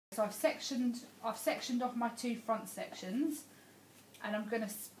So I've sectioned off my two front sections, and I'm going to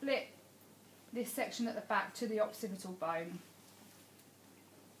split this section at the back to the occipital bone.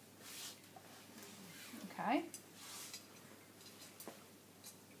 Okay.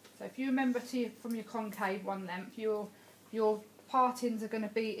 So if you remember from your concave one length, your partings are going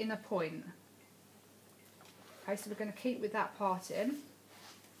to be in a point. Okay, so we're going to keep with that parting.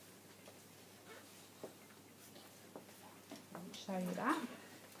 I'll show you that.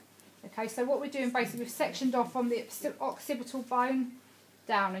 Okay, so what we're doing basically, we've sectioned off from the occipital bone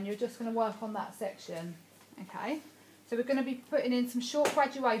down, and you're just going to work on that section. Okay, so we're going to be putting in some short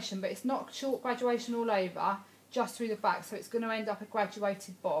graduation, but it's not short graduation all over, just through the back, so it's going to end up a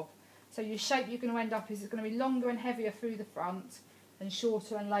graduated bob. So your shape you're going to end up is it's going to be longer and heavier through the front and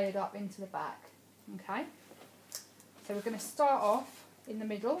shorter and layered up into the back. Okay, so we're going to start off in the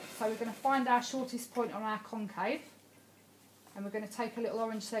middle, so we're going to find our shortest point on our concave, and we're going to take a little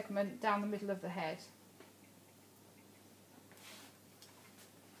orange segment down the middle of the head.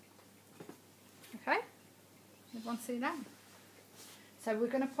 Okay, everyone see that? So we're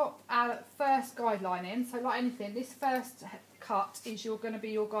going to pop our first guideline in. So like anything, this first cut is going to be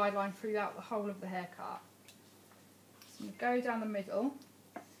your guideline throughout the whole of the haircut. So you go down the middle,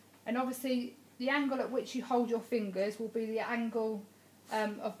 and obviously the angle at which you hold your fingers will be the angle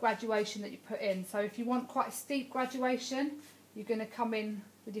of graduation that you put in. So if you want quite a steep graduation, you're going to come in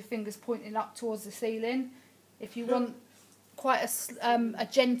with your fingers pointing up towards the ceiling. If you want quite a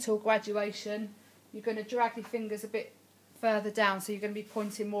gentle graduation, you're going to drag your fingers a bit further down, so you're going to be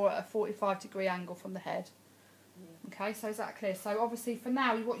pointing more at a 45-degree angle from the head. Okay, so is that clear? So obviously for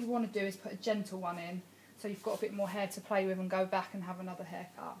now, what you want to do is put a gentle one in, so you've got a bit more hair to play with and go back and have another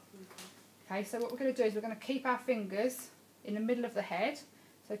haircut. Okay, so what we're going to do is we're going to keep our fingers in the middle of the head.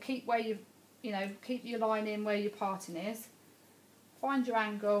 So keep where keep your line in where your parting is. Find your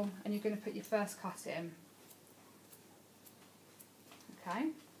angle, and you're going to put your first cut in. Okay,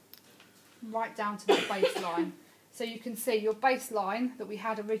 right down to the baseline. So you can see your baseline that we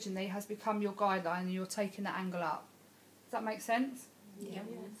had originally has become your guideline, and you're taking that angle up. Does that make sense? Yeah.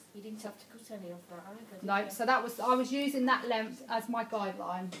 You didn't have to cut any of that either. No, so I was using that length as my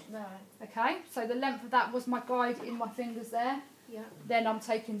guideline. Right. Okay, so the length of that was my guide in my fingers there. Yeah. Then I'm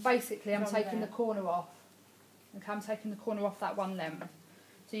taking the corner off. Okay, I'm taking the corner off that one length.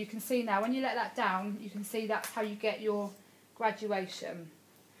 So you can see now, when you let that down, you can see that's how you get your graduation.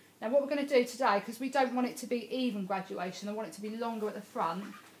 Now what we're going to do today, because we don't want it to be even graduation, I want it to be longer at the front,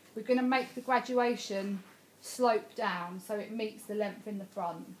 we're going to make the graduation slope down so it meets the length in the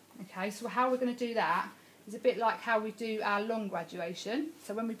front. Okay, so how we're going to do that is a bit like how we do our long graduation.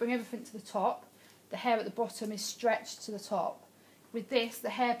 So when we bring everything to the top, the hair at the bottom is stretched to the top. With this, the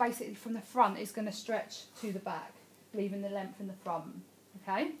hair basically from the front is going to stretch to the back, leaving the length in the front.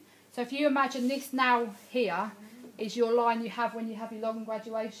 Okay, so if you imagine this now here is your line you have when you have your long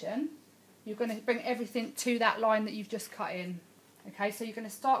graduation, you're going to bring everything to that line that you've just cut in. Okay, so you're going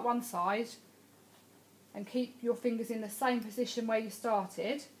to start one side and keep your fingers in the same position where you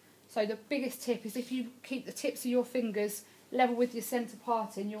started. So the biggest tip is if you keep the tips of your fingers level with your centre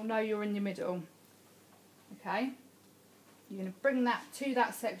parting, you'll know you're in your middle. Okay, you're going to bring that to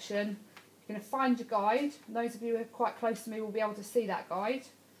that section, you're going to find your guide. Those of you who are quite close to me will be able to see that guide.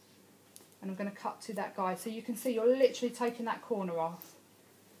 And I'm going to cut to that guide, so you can see you're literally taking that corner off.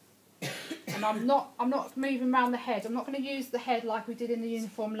 And I'm not moving around the head. I'm not going to use the head like we did in the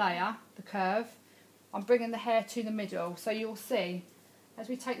uniform layer, the curve. I'm bringing the hair to the middle, so you'll see as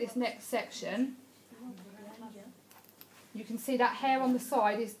we take this next section, you can see that hair on the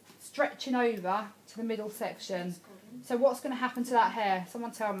side is stretching over to the middle section. So what's going to happen to that hair?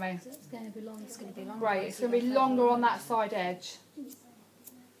 Someone tell me. It's going to be long. It's going to be longer. Great, it's going to be longer on that side edge.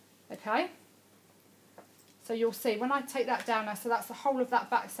 Okay, so you'll see when I take that down now, so that's the whole of that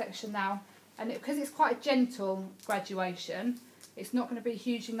back section now, and because it's quite a gentle graduation, it's not going to be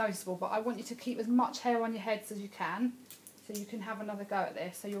hugely noticeable, but I want you to keep as much hair on your heads as you can, so you can have another go at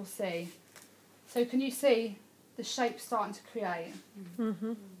this. So you'll see. So can you see the shape starting to create?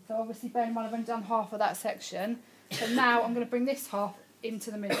 Mm-hmm. So obviously bear in mind I've only done half of that section, so now I'm going to bring this half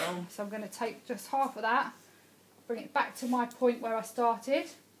into the middle. So I'm going to take just half of that, bring it back to my point where I started.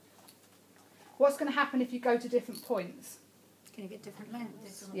 What's going to happen if you go to different points? It's going to get different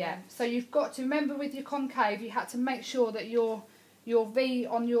lengths. Yeah, so you've got to remember with your concave, you had to make sure that your V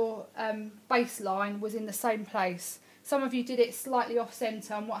on your baseline was in the same place. Some of you did it slightly off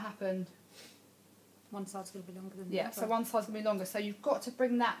centre, and what happened? One side's going to be longer than the other. Yeah, so one side's going to be longer. So you've got to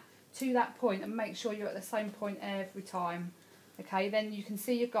bring that to that point and make sure you're at the same point every time. Okay, then you can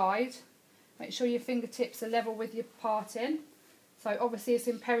see your guide. Make sure your fingertips are level with your parting. So obviously it's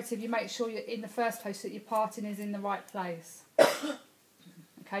imperative you make sure you're in the first place that your parting is in the right place.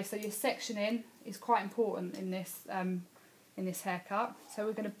 Okay, so your sectioning is quite important in this haircut. So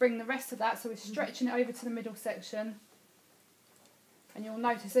we're going to bring the rest of that, so we're stretching it over to the middle section. And you'll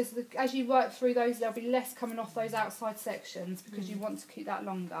notice as you work through those, there'll be less coming off those outside sections because you want to keep that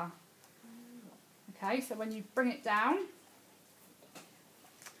longer. Okay, so when you bring it down,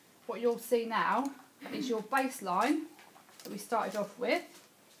 what you'll see now is your baseline that we started off with,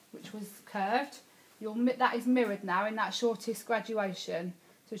 which was curved. That is mirrored now in that shortest graduation.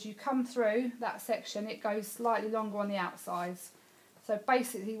 So as you come through that section, it goes slightly longer on the outsides. So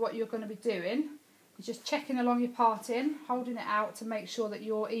basically what you're going to be doing is just checking along your parting, holding it out to make sure that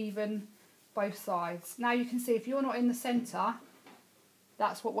you're even both sides. Now you can see if you're not in the centre,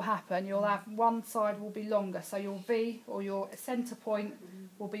 that's what will happen. You'll have one side will be longer, so your V or your centre point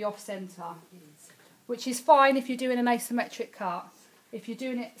will be off centre, which is fine if you're doing an asymmetric cut. If you're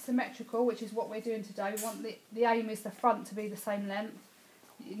doing it symmetrical, which is what we're doing today, we want the aim is the front to be the same length.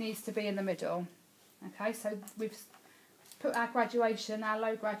 It needs to be in the middle. Okay, so we've put our graduation, our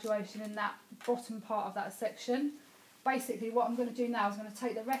low graduation, in that bottom part of that section. Basically what I'm going to do now is I'm going to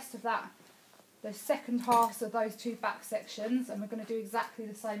take the rest of that, the second halves of those two back sections, and we're going to do exactly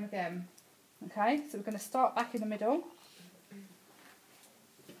the same again. Okay, so we're going to start back in the middle.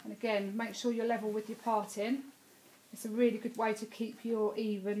 And again, make sure you're level with your parting. It's a really good way to keep your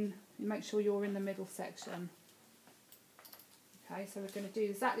even, make sure you're in the middle section. Okay, so we're going to do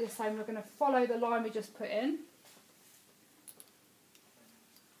exactly the same. We're going to follow the line we just put in.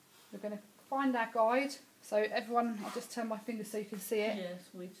 We're going to find our guide. So everyone, I'll just turn my finger so you can see it.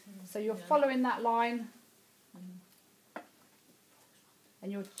 Yes, so you're following that line,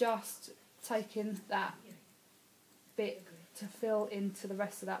 and you're just taking that bit to fill into the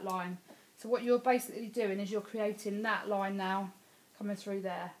rest of that line. So what you're basically doing is you're creating that line now coming through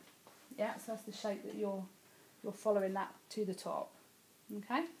there. Yeah, so that's the shape that you're following that to the top.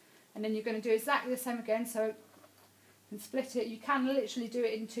 Okay, and then you're going to do exactly the same again. So you can split it. You can literally do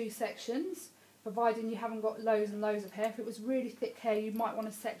it in two sections, providing you haven't got loads and loads of hair. If it was really thick hair, you might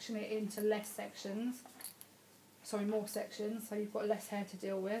want to section it into less sections. Sorry, more sections, so you've got less hair to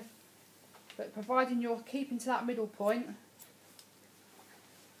deal with. But providing you're keeping to that middle point,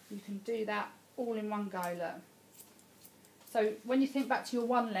 you can do that all in one go, look. So when you think back to your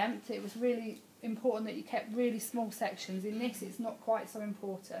one length, it was really important that you kept really small sections. In this, it's not quite so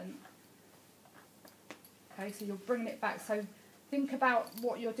important. Okay, so you're bringing it back. So think about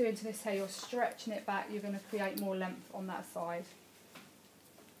what you're doing to this hair. You're stretching it back. You're going to create more length on that side.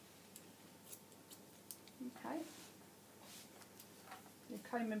 Okay. You're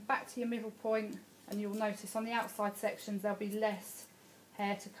combing back to your middle point, and you'll notice on the outside sections there'll be less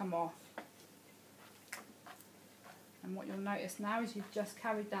hair to come off. And what you'll notice now is you've just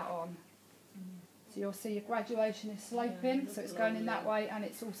carried that on. So you'll see your graduation is sloping, so it's going in that way, and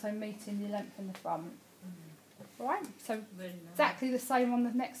it's also meeting your length in the front. Alright, so exactly the same on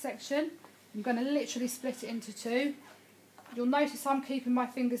the next section. I'm going to literally split it into two. You'll notice I'm keeping my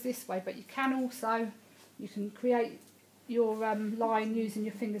fingers this way, but you can create your line using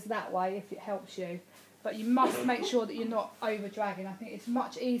your fingers that way if it helps you. But you must make sure that you're not over dragging. I think it's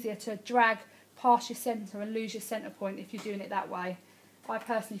much easier to drag past your centre and lose your centre point if you're doing it that way. I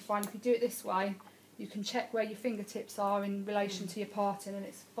personally find if you do it this way, you can check where your fingertips are in relation to your parting, and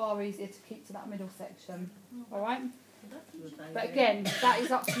it's far easier to keep to that middle section. Alright? But again, that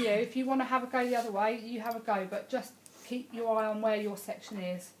is up to you. If you want to have a go the other way, you have a go, but just keep your eye on where your section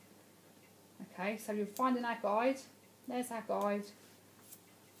is. Okay, so you're finding our guide. There's our guide.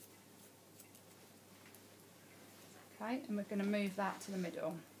 Okay, and we're going to move that to the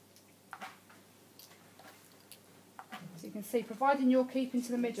middle. So you can see, providing you're keeping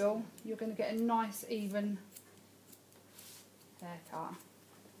to the middle, you're going to get a nice, even haircut.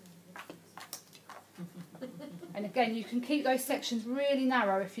 And again, you can keep those sections really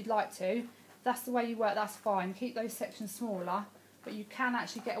narrow if you'd like to. If that's the way you work, that's fine. Keep those sections smaller, but you can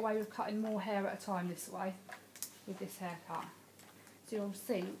actually get away with cutting more hair at a time this way with this haircut. So you'll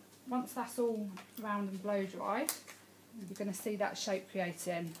see, once that's all round and blow dried, you're going to see that shape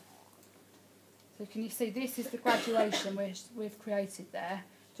creating. So can you see this is the graduation we've created there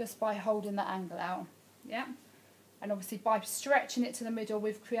just by holding that angle out. Yeah? And obviously by stretching it to the middle,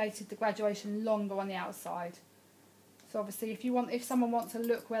 we've created the graduation longer on the outside. So obviously if someone wants a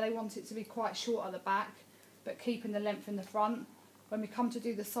look where they want it to be quite short at the back but keeping the length in the front, when we come to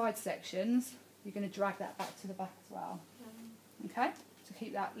do the side sections, you're going to drag that back to the back as well. Okay? To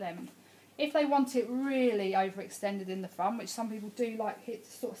keep that length. If they want it really overextended in the front, which some people do like it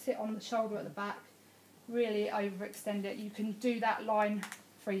to sort of sit on the shoulder at the back, really overextend it. You can do that line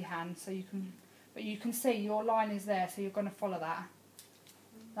freehand, so you can, but you can see your line is there, so you're going to follow that.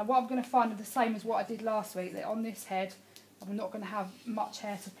 Now what I'm going to find is the same as what I did last week, that on this head I'm not going to have much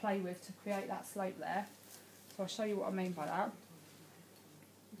hair to play with to create that slope there. So I'll show you what I mean by that.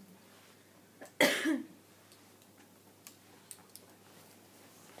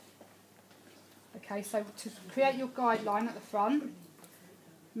 Okay, so to create your guideline at the front,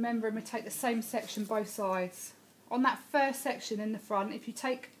 remember we take the same section both sides. On that first section in the front, if you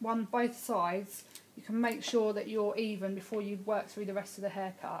take one both sides, you can make sure that you're even before you work through the rest of the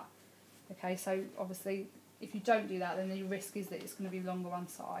haircut. Okay, so obviously if you don't do that, then the risk is that it's going to be longer one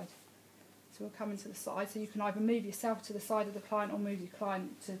side. So we're coming to the side, so you can either move yourself to the side of the client or move your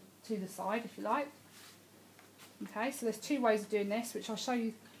client to the side if you like. Okay, so there's two ways of doing this, which I'll show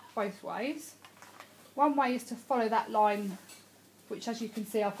you both ways. One way is to follow that line, which as you can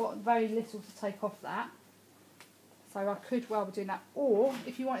see I've got very little to take off that. So I could well be doing that. Or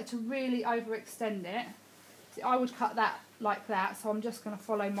if you wanted to really overextend it, see, I would cut that like that, so I'm just going to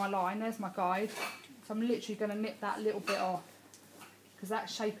follow my line. There's my guide. So I'm literally going to nip that little bit off, because that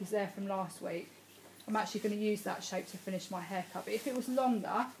shape is there from last week. I'm actually going to use that shape to finish my haircut. But if it was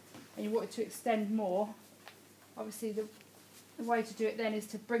longer and you wanted to extend more, obviously the way to do it then is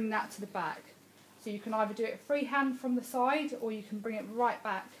to bring that to the back. So you can either do it freehand from the side, or you can bring it right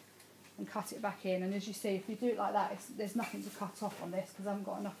back and cut it back in. And as you see, if you do it like that, there's nothing to cut off on this because I haven't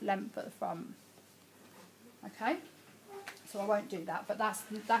got enough length at the front. Okay, so I won't do that, but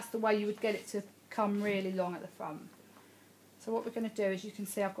that's the way you would get it to come really long at the front. So what we're going to do is, you can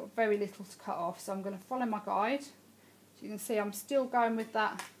see I've got very little to cut off, so I'm going to follow my guide. So you can see I'm still going with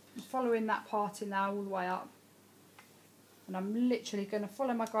that, I'm following that parting now all the way up. And I'm literally going to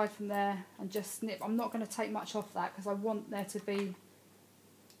follow my guide from there and just snip. I'm not going to take much off that because I want there to be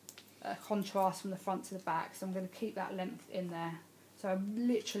a contrast from the front to the back, so I'm going to keep that length in there. So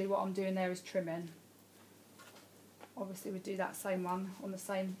literally what I'm doing there is trimming. Obviously we do that same one on the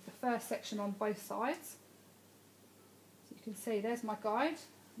first section on both sides. So you can see there's my guide.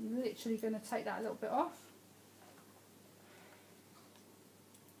 I'm literally going to take that a little bit off.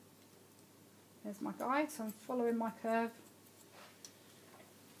 There's my guide, so I'm following my curve.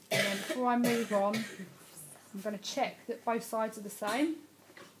 And then before I move on, I'm going to check that both sides are the same.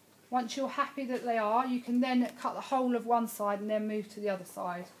 Once you're happy that they are, you can then cut the whole of one side and then move to the other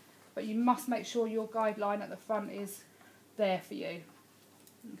side. But you must make sure your guideline at the front is there for you.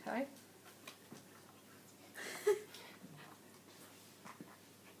 Okay?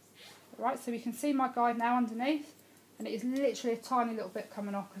 Right, so we can see my guide now underneath, and it is literally a tiny little bit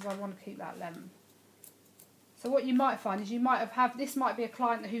coming off because I want to keep that length. So what you might find is you might have this might be a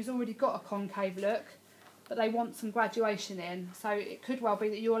client who's already got a concave look, but they want some graduation in. So it could well be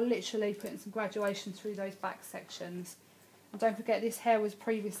that you're literally putting some graduation through those back sections. And don't forget, this hair was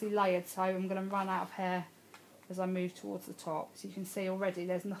previously layered, so I'm going to run out of hair as I move towards the top. So you can see already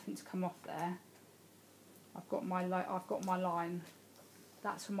there's nothing to come off there. I've got my line.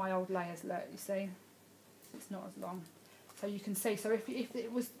 That's from my old layers. Look, you see, it's not as long. So you can see. So if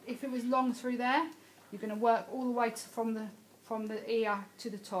it was long through there, you're going to work all the way from the ear to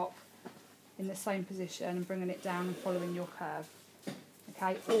the top in the same position and bringing it down and following your curve.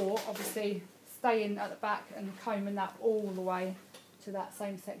 Okay, or obviously staying at the back and combing that all the way to that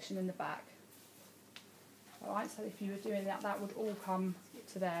same section in the back. Alright, so if you were doing that, that would all come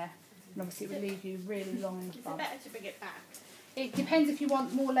to there, and obviously it would leave you really long in the front. Is it better to bring it back? It depends if you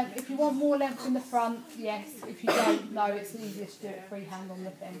want more length. If you want more length in the front, yes. If you don't, no, it's easiest to do it freehand on the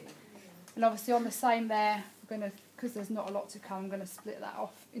thing. And obviously on the same there, we're going to, because there's not a lot to come, I'm going to split that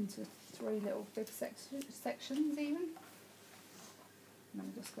off into 3 little big sections even. And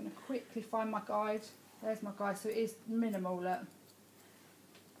I'm just going to quickly find my guide. There's my guide, so it is minimal, look.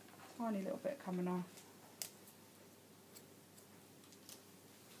 Tiny little bit coming off.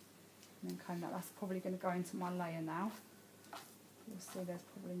 And then comb that. That's probably going to go into my layer now. You'll see there's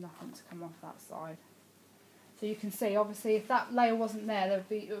probably nothing to come off that side. So you can see, obviously, if that layer wasn't there,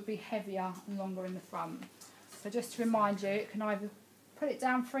 it would be heavier and longer in the front. So just to remind you, it can either put it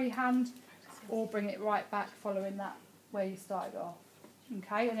down freehand or bring it right back following that where you started off.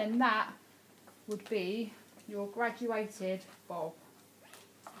 Okay, and then that would be your graduated bob.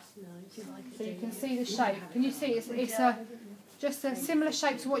 So you can see the shape. Can you see it's just a similar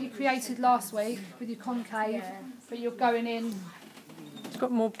shape to what you created last week with your concave, but you're going in. It's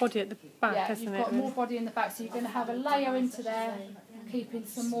got more body at the back, hasn't it? Yeah, you've got more body in the back, so you're going to have a layer into there, keeping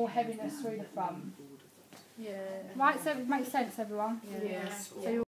some more heaviness through the front. Yeah. Right, so it makes sense, everyone? Yeah. So